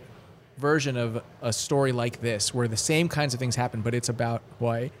place-specific version of a story like this where the same kinds of things happen, but it's about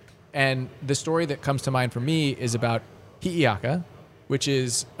Hawaii? And the story that comes to mind for me is about Hi'iaka, which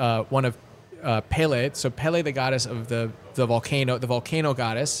is one of Pele. So Pele, the goddess of the volcano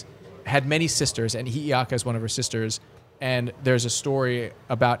goddess, had many sisters, and Hi'iaka is one of her sisters. And there's a story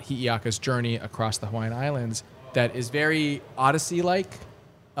about Hi'iaka's journey across the Hawaiian Islands that is very Odyssey-like,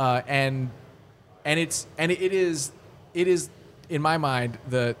 and it is in my mind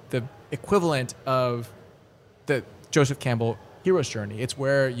the equivalent of the Joseph Campbell hero's journey. It's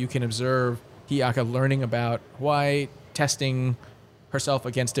where you can observe Hi'iaka learning about Hawaii, testing herself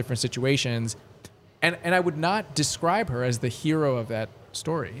against different situations, and I would not describe her as the hero of that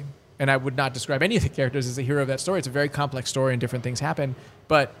story, and I would not describe any of the characters as the hero of that story. It's a very complex story, and different things happen,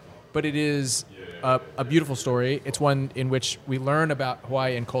 but it is a beautiful story. It's one in which we learn about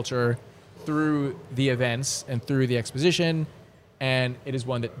Hawaii and culture through the events and through the exposition, and it is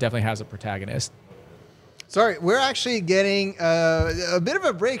one that definitely has a protagonist. Sorry, we're actually getting a bit of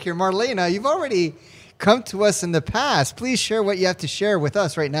a break here. Marlena, you've already come to us in the past. Please share what you have to share with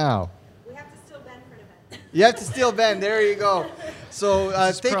us right now. We have to steal Ben for an event. You have to steal Ben. There you go. So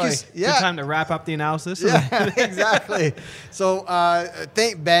thank you. Good time to wrap up the analysis. Yeah, exactly. So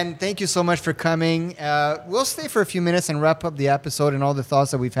Ben, thank you so much for coming. We'll stay for a few minutes and wrap up the episode and all the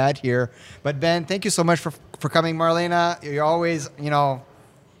thoughts that we've had here. But Ben, thank you so much for coming. Marlena, you're always,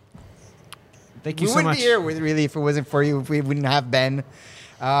 Thank you we so wouldn't much. be here really if it wasn't for you, if we wouldn't have Ben.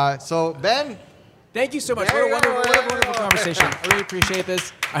 So Ben, Thank you so much. There What a you go. wonderful conversation. I really appreciate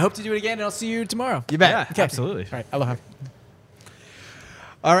this. I hope to do it again, and I'll see you tomorrow. you bet. Yeah, Okay. absolutely. All right. Aloha.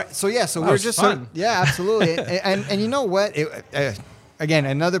 All right. So That we're was just fun. yeah, absolutely. and you know what? Again,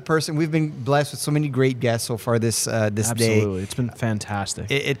 another person. We've been blessed with so many great guests so far this day. Absolutely. It's been fantastic.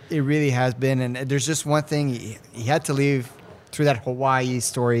 It really has been. And there's just one thing. He had to leave through that Hawaii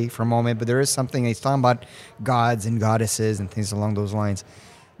story for a moment, but there is something. He's talking about gods and goddesses and things along those lines.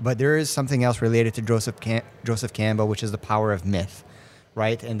 But there is something else related to Joseph Campbell, which is the power of myth,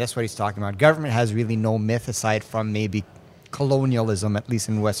 right? And that's what he's talking about. Government has really no myth aside from maybe colonialism, at least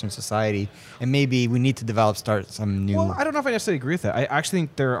in Western society. And maybe we need to start some new... Well, I don't know if I necessarily agree with that. I actually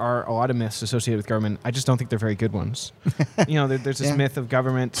think there are a lot of myths associated with government. I just don't think they're very good ones. There's this Yeah. myth of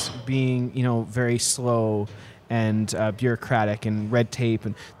government being, very slow and bureaucratic and red tape,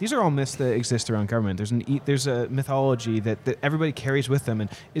 and these are all myths that exist around government. There's a mythology that everybody carries with them and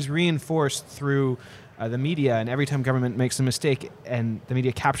is reinforced through the media, and every time government makes a mistake and the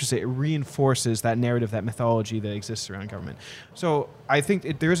media captures it, it reinforces that narrative, that mythology that exists around government. So I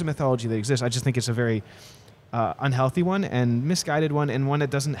think there is a mythology that exists. I just think it's a very unhealthy one and misguided one, and one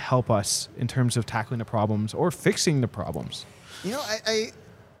that doesn't help us in terms of tackling the problems or fixing the problems.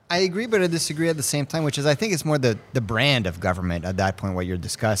 I agree, but I disagree at the same time, which is I think it's more the brand of government at that point, what you're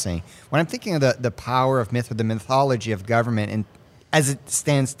discussing. When I'm thinking of the power of myth or the mythology of government, and as it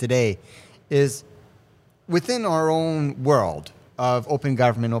stands today, is within our own world of open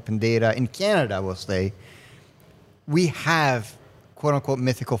government, open data, in Canada, we'll say, we have quote-unquote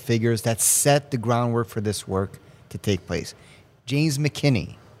mythical figures that set the groundwork for this work to take place. James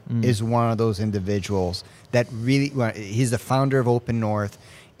McKinney is one of those individuals that really, he's the founder of Open North,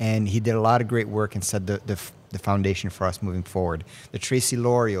 and he did a lot of great work and set the foundation for us moving forward. The Tracy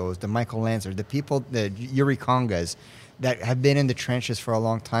Lorios, the Michael Lanzer, the people, the Yuri Congas, that have been in the trenches for a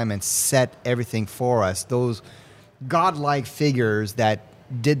long time and set everything for us. Those godlike figures that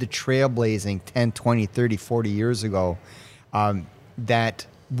did the trailblazing 10, 20, 30, 40 years ago that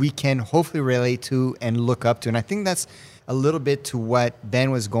we can hopefully relate to and look up to. And I think that's a little bit to what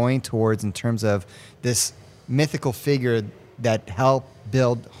Ben was going towards in terms of this mythical figure that helped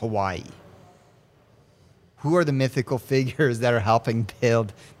build Hawaii. Who are the mythical figures that are helping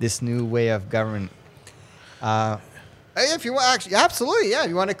build this new way of government? If you want, actually, absolutely, yeah. If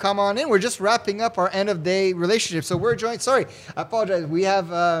you want to come on in, we're just wrapping up our end of day relationship. So we're joined. Sorry, I apologize. We have.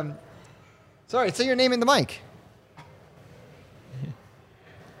 Sorry, say your name in the mic.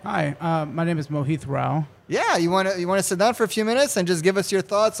 Hi, my name is Mohit Rao. Yeah, you want to sit down for a few minutes and just give us your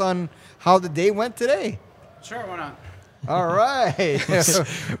thoughts on how the day went today. Sure, why not? All right,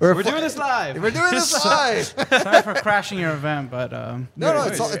 We're doing this live. We're doing this live. Sorry for crashing your event, but No,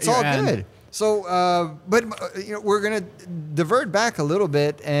 it's all good. So, but we're gonna divert back a little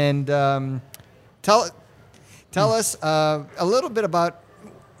bit and tell us a little bit about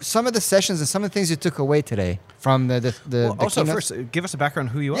some of the sessions and some of the things you took away today from the Also, keynote. first, give us a background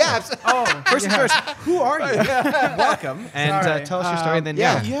on who you are. Yeah, First things first, who are you? Welcome. And Sorry. tell us your story, and then,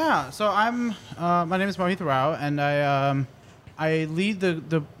 yeah. Yeah, so I'm. My name is Mohit Rao, and I lead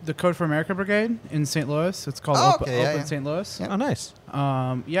the Code for America Brigade in St. Louis. It's called Oh, Open, okay, yeah, Open yeah. St. Louis. Yeah. Oh, nice.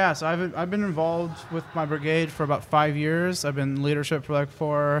 So I've been involved with my brigade for about 5 years. I've been in leadership for like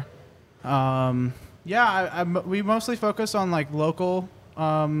 4. We mostly focus on like local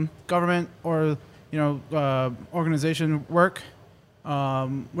government or organization work.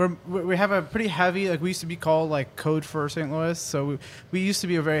 We have a pretty heavy, like we used to be called like Code for St. Louis. So we used to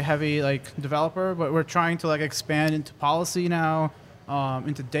be a very heavy like developer, but we're trying to like expand into policy now,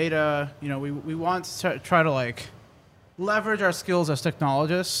 into data. We want to try to like leverage our skills as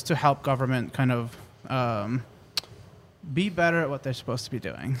technologists to help government kind of be better at what they're supposed to be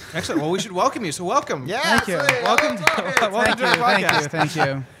doing. Excellent. Well, we should welcome you. So welcome. Yeah, Thank you. absolutely. Welcome Thank to the you, podcast. thank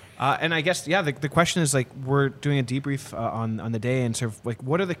you. And I guess, yeah, the question is like, we're doing a debrief on the day, and sort of like,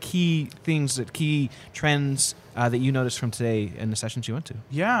 what are the key things, key trends that you noticed from today in the sessions you went to?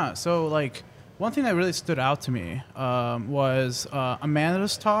 Yeah, so like one thing that really stood out to me was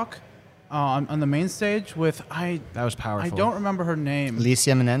Amanda's talk on the main stage with That was powerful. I don't remember her name.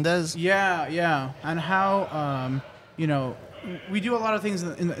 Alicia Menendez. Yeah, and how we do a lot of things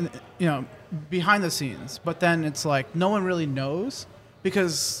in behind the scenes, but then it's like no one really knows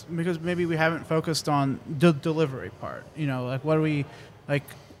because maybe we haven't focused on the delivery part. Like what do we like?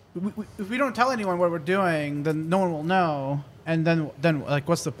 If we don't tell anyone what we're doing, then no one will know, and then like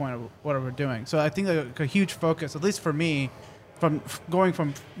what's the point of what we're doing? So I think a huge focus, at least for me, from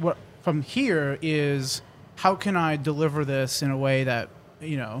here is how can I deliver this in a way that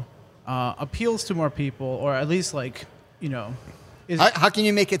appeals to more people, or at least like is How can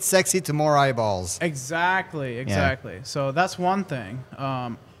you make it sexy to more eyeballs? exactly. So that's one thing.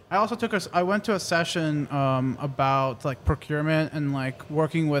 I also I went to a session about like procurement and like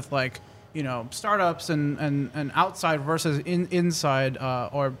working with like startups and outside versus inside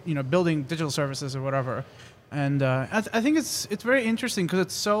or building digital services or whatever. And I think it's very interesting because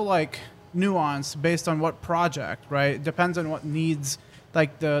it's so like nuanced based on what project, right? It depends on what needs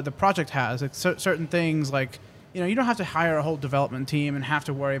like the project has. Like certain things like you don't have to hire a whole development team and have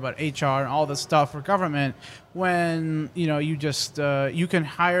to worry about HR and all this stuff for government when you just you can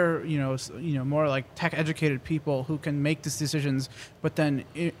hire more like tech educated people who can make these decisions, but then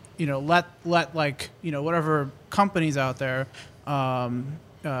let like whatever companies out there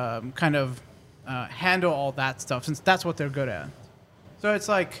kind of handle all that stuff since that's what they're good at. So it's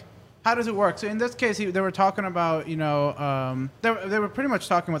like, how does it work? So in this case, they were talking about they were pretty much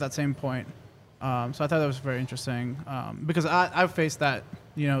talking about that same point. So I thought that was very interesting because I've faced that.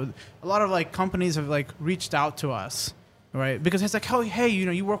 A lot of like companies have like reached out to us, right? Because it's like, oh, hey,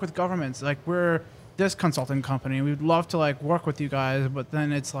 you work with governments. Like we're this consulting company. We'd love to like work with you guys, but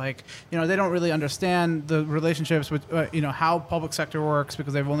then it's like they don't really understand the relationships with how public sector works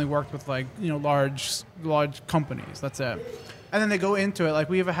because they've only worked with like large companies. That's it. And then they go into it like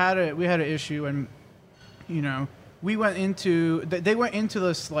we had an issue and they went into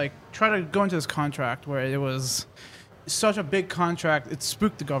this like try to go into this contract where it was such a big contract, it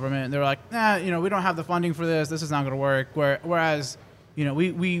spooked the government. They're like, we don't have the funding for this. This is not going to work. Whereas,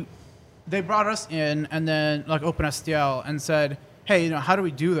 they brought us in and then like OpenSTL and said, hey, how do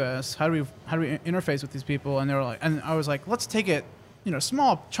we do this? How do we interface with these people? And they were like, and I was like, let's take it,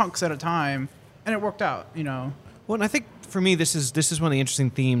 small chunks at a time, and it worked out. Well, and I think for me, this is one of the interesting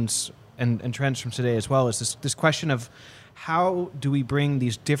themes and trends from today as well, is this question of how do we bring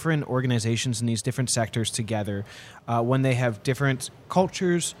these different organizations and these different sectors together when they have different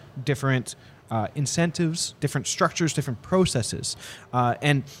cultures, different incentives, different structures, different processes.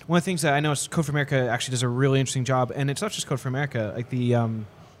 And one of the things that I know is Code for America actually does a really interesting job, and it's not just Code for America, like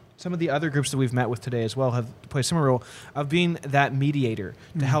some of the other groups that we've met with today as well have played a similar role of being that mediator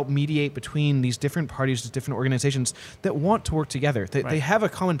to help mediate between these different parties, these different organizations that want to work together. They have a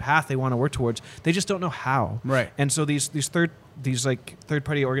common path they want to work towards. They just don't know how. Right. And so these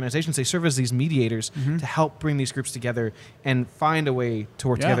third-party organizations, they serve as these mediators to help bring these groups together and find a way to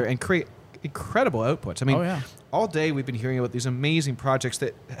work together and create incredible outputs. I mean, all day we've been hearing about these amazing projects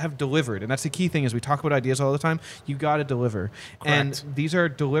that have delivered, and that's the key thing. As we talk about ideas all the time, you got to deliver. Correct. And these are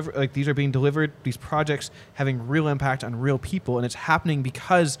being delivered. These projects having real impact on real people, and it's happening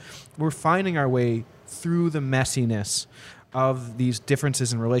because we're finding our way through the messiness of these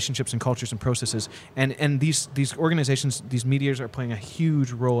differences in relationships and cultures and processes, and these organizations, these mediators, are playing a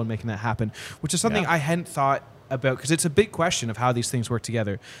huge role in making that happen, which is something I hadn't thought about, because it's a big question of how these things work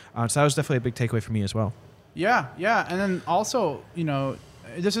together. So that was definitely a big takeaway for me as well. Yeah, and then also,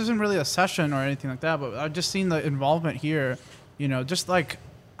 this isn't really a session or anything like that, but I've just seen the involvement here, just like,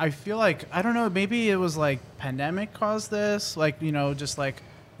 I feel like, I don't know, maybe it was like pandemic caused this, like, just like,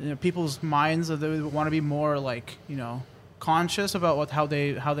 people's minds, they want to be more like, conscious about how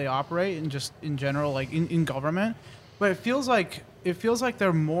they operate, and just in general, like in government. But it feels like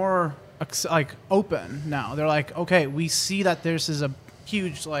they're more like open now. They're like, okay, we see that this is a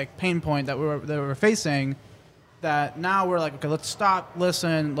huge like pain point that we're facing, that now we're like, okay, let's stop,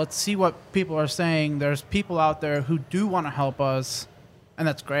 listen, let's see what people are saying. There's people out there who do want to help us, and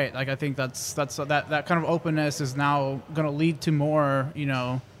that's great. Like, I think that kind of openness is now going to lead to more,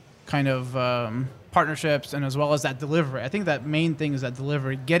 kind of partnerships, and as well as that delivery. I think that main thing is that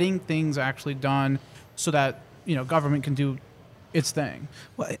delivery, getting things actually done so that, government can do its thing.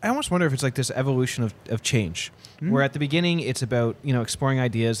 Well, I almost wonder if it's like this evolution of change, where at the beginning it's about, exploring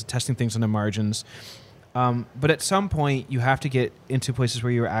ideas, testing things on the margins. But at some point you have to get into places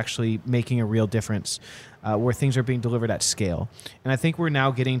where you're actually making a real difference, where things are being delivered at scale. And I think we're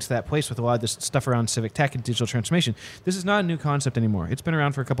now getting to that place with a lot of this stuff around civic tech and digital transformation. This is not a new concept anymore. It's been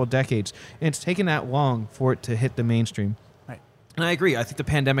around for a couple of decades, and it's taken that long for it to hit the mainstream. And I agree. I think the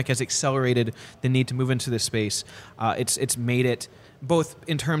pandemic has accelerated the need to move into this space. It's made it, both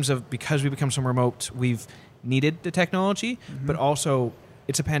in terms of, because we become so remote, we've needed the technology, but also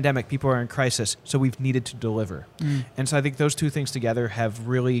it's a pandemic. People are in crisis, so we've needed to deliver. And so I think those two things together have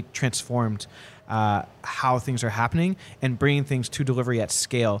really transformed how things are happening and bringing things to delivery at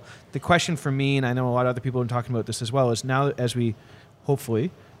scale. The question for me, and I know a lot of other people have been talking about this as well, is now as we hopefully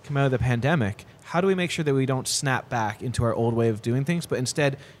come out of the pandemic, how do we make sure that we don't snap back into our old way of doing things, but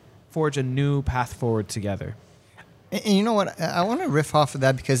instead forge a new path forward together? And you know what? I want to riff off of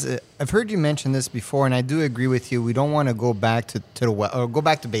that, because I've heard you mention this before, and I do agree with you. We don't want to go back to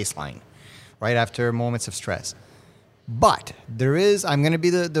baseline, right after moments of stress. But there is, I'm going to be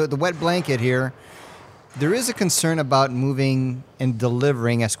the wet blanket here. There is a concern about moving and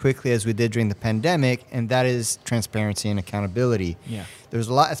delivering as quickly as we did during the pandemic, and that is transparency and accountability. Yeah. There's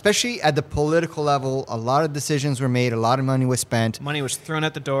a lot, especially at the political level, a lot of decisions were made, a lot of money was spent. Money was thrown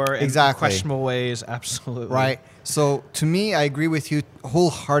out the door in questionable ways, absolutely. Right. So to me, I agree with you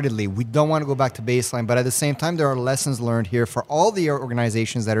wholeheartedly. We don't want to go back to baseline, but at the same time, there are lessons learned here for all the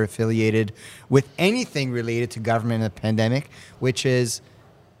organizations that are affiliated with anything related to government and the pandemic, which is,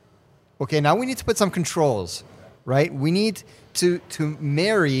 okay, now we need to put some controls, right? We need to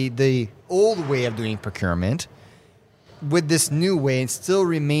marry the old way of doing procurement with this new way, and still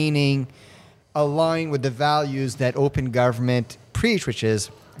remaining aligned with the values that open government preach, which is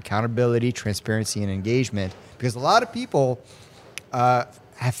accountability, transparency, and engagement. Because a lot of people have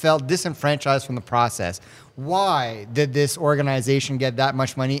felt disenfranchised from the process. Why did this organization get that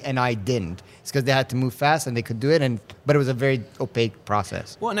much money and I didn't? It's because they had to move fast and they could do it, but it was a very opaque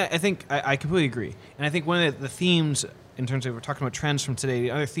process. Well, and I think I completely agree. And I think one of the themes, in terms of we're talking about trends from today,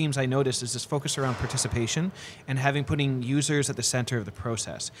 the other themes I noticed is this focus around participation and putting users at the center of the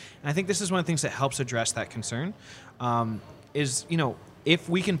process. And I think this is one of the things that helps address that concern. If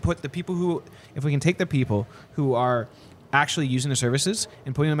we can take the people who are actually using the services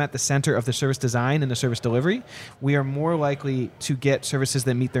and putting them at the center of the service design and the service delivery, we are more likely to get services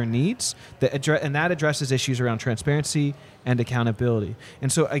that meet their needs, and that addresses issues around transparency and accountability. And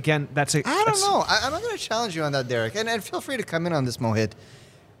so again, I don't know. I'm going to challenge you on that, Derek, and feel free to come in on this, Mohit.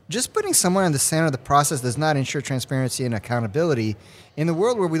 Just putting someone in the center of the process does not ensure transparency and accountability. In the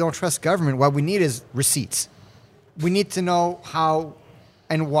world where we don't trust government, what we need is receipts. We need to know how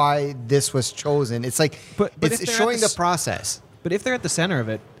and why this was chosen. It's like, but it's showing the process. But if they're at the center of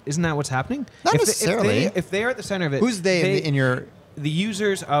it, isn't that what's happening? Not necessarily. If they are at the center of it, who's they in your? The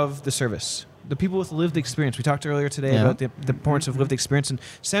users of the service. the people with lived experience. We talked earlier today Yeah. about the importance of lived experience and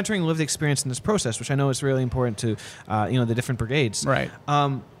centering lived experience in this process, which I know is really important to the different brigades. Right.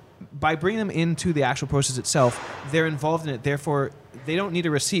 By bringing them into the actual process itself, they're involved in it. Therefore, they don't need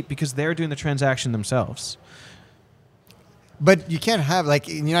a receipt because they're doing the transaction themselves. But you can't have, like,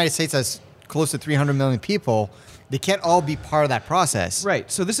 in the United States, that's close to 300 million people. They can't all be part of that process.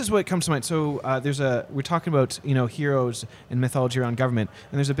 Right. So this is what comes to mind. So we're talking about heroes and mythology around government,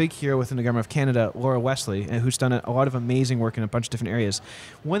 and there's a big hero within the government of Canada, Laura Wesley, who's done a lot of amazing work in a bunch of different areas.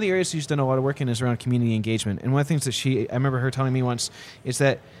 One of the areas she's done a lot of work in is around community engagement. And one of the things that I remember her telling me once is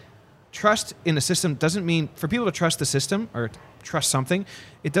that trust in the system doesn't mean for people to trust the system or trust something.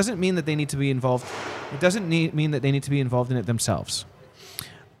 It doesn't mean that they need to be involved. It doesn't mean that they need to be involved in it themselves.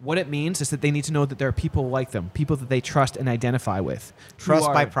 What it means is that they need to know that there are people like them, people that they trust and identify with. Trust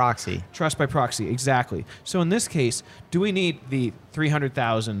by proxy. Trust by proxy, exactly. So in this case, do we need the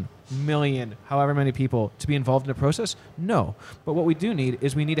 300,000, million, however many people to be involved in the process? No. But what we do need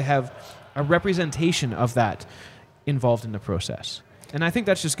is we need to have a representation of that involved in the process. And I think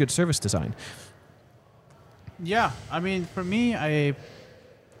that's just good service design. Yeah, I mean, for me, I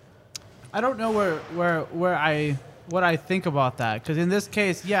don't know what I think about that, because in this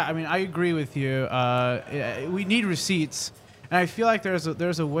case, yeah, I mean, I agree with you. We need receipts, and I feel like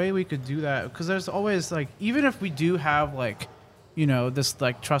there's a way we could do that, because there's always, like, even if we do have, like, this,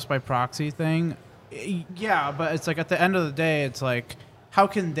 like, trust by proxy thing, yeah, but it's like at the end of the day, it's like, how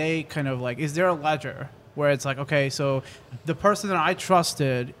can they kind of, like, is there a ledger where it's like, okay, so the person that I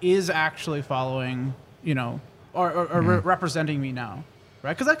trusted is actually following, or representing me now?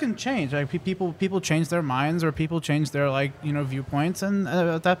 Right, because that can change. Like people change their minds, or people change their viewpoints, and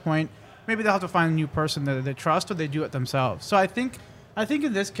at that point, maybe they'll have to find a new person that they trust, or they do it themselves. So I think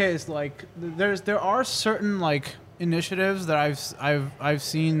in this case, like there are certain like initiatives that I've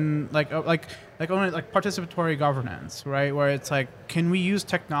seen like only like participatory governance, right, where it's like, can we use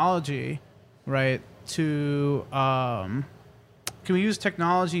technology, right, to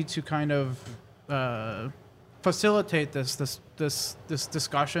kind of facilitate this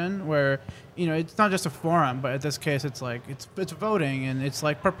discussion where it's not just a forum, but in this case it's like it's voting, and it's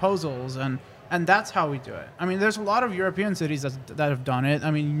like proposals, and that's how we do it. I mean, there's a lot of European cities that have done it.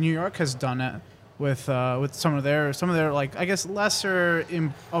 I mean, New York has done it with some of their like, I guess, lesser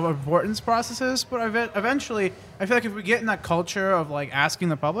of importance processes, but eventually I feel like if we get in that culture of like asking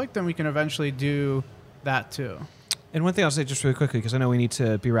the public, then we can eventually do that too. And one thing I'll say just really quickly, because I know we need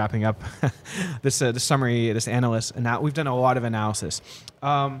to be wrapping up this summary, this analysis, and now we've done a lot of analysis,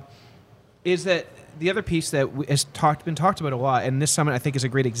 is that the other piece that has been talked about a lot, and this summit I think is a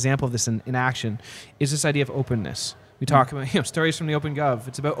great example of this in action, is this idea of openness. We talk about stories from the Open Gov.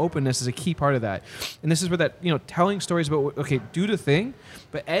 It's about openness is a key part of that, and this is where that telling stories about, okay, do the thing,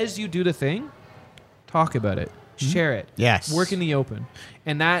 but as you do the thing, talk about it. Share it. Yes. Work in the open.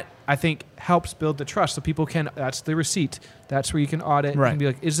 And that, I think, helps build the trust. So people that's the receipt. That's where you can audit and be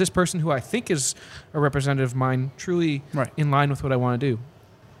like, is this person who I think is a representative of mine truly in line with what I want to do?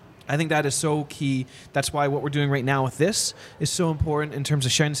 I think that is so key. That's why what we're doing right now with this is so important in terms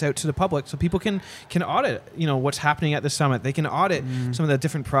of sharing this out to the public, so people can audit, what's happening at the summit. They can audit some of the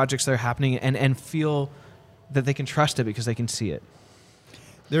different projects that are happening and feel that they can trust it because they can see it.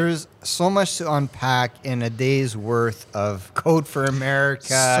 There's so much to unpack in a day's worth of Code for America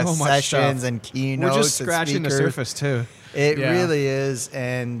sessions and keynotes. We're just scratching the surface too. It really is.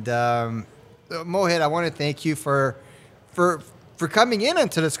 And Mohit, I want to thank you for coming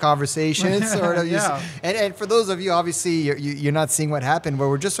into this conversation. It's sort of and for those of you, obviously you're not seeing what happened, but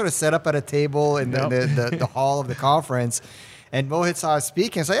we're just sort of set up at a table in the hall of the conference. And Mohit saw us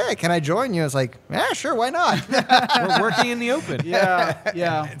speak and said, "Hey, can I join you?" I was like, "Yeah, sure, why not?" We're working in the open.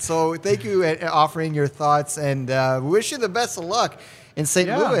 Yeah. So thank you for offering your thoughts, and we wish you the best of luck in St.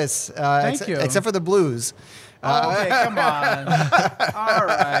 Louis. Thank you. Except for the Blues. Okay, come on. All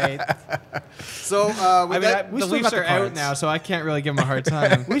right. So the Leafs are out now, so I can't really give them a hard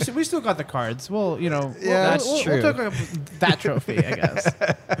time. We still got the cards. Well, that's true. We'll take that trophy, I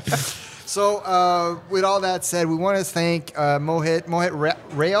guess. So with all that said, we want to thank Mohit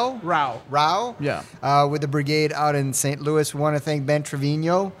Rao. Yeah. With the brigade out in St. Louis. We want to thank Ben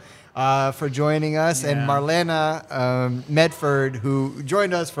Trevino for joining us, and Marlena Medford, who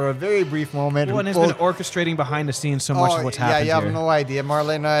joined us for a very brief moment. Well, and has been orchestrating behind the scenes so much of what's happened you have here. no idea.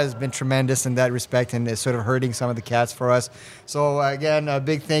 Marlena has been tremendous in that respect and is sort of herding some of the cats for us. So, again, a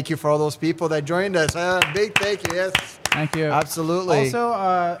big thank you for all those people that joined us. Big thank you, yes. Thank you. Absolutely.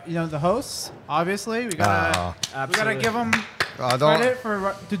 Also, the hosts, obviously, we gotta give them credit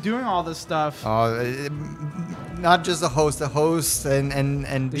for doing all this stuff. not just the host, and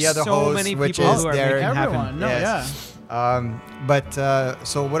the There's other so host, many which people is who are Derek. making it happen. Everyone. No, Yes. yeah.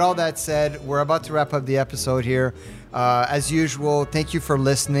 So with all that said, we're about to wrap up the episode here. As usual, thank you for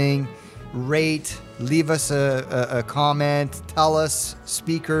listening. Rate, leave us a comment, tell us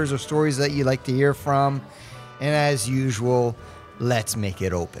speakers or stories that you'd like to hear from. And as usual, let's make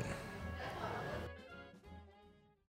it open.